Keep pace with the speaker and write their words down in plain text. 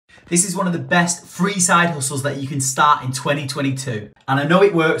This is one of the best free side hustles that you can start in 2022. And I know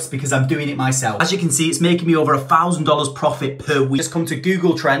it works because I'm doing it myself. As you can see, it's making me over $1,000 profit per week. Just come to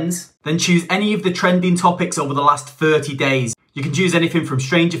Google Trends, then choose any of the trending topics over the last 30 days. You can choose anything from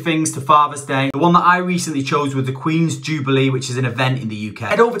Stranger Things to Father's Day. The one that I recently chose was the Queen's Jubilee, which is an event in the UK.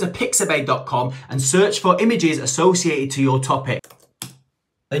 Head over to pixabay.com and search for images associated to your topic.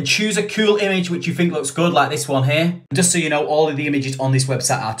 Then choose a cool image which you think looks good, like this one here. Just so you know, all of the images on this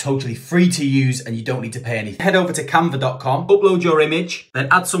website are totally free to use and you don't need to pay anything. Head over to canva.com, upload your image, then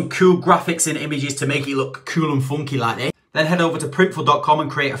add some cool graphics and images to make it look cool and funky like this. Then head over to printful.com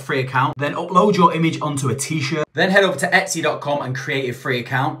and create a free account. Then upload your image onto a t-shirt. Then head over to etsy.com and create a free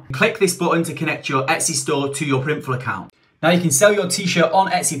account. Click this button to connect your Etsy store to your Printful account. Now you can sell your t-shirt on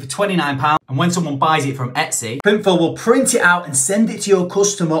Etsy for £29, and when someone buys it from Etsy, Printful will print it out and send it to your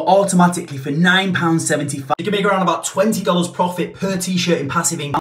customer automatically for £9.75. You can make around about $20 profit per t-shirt in passive income.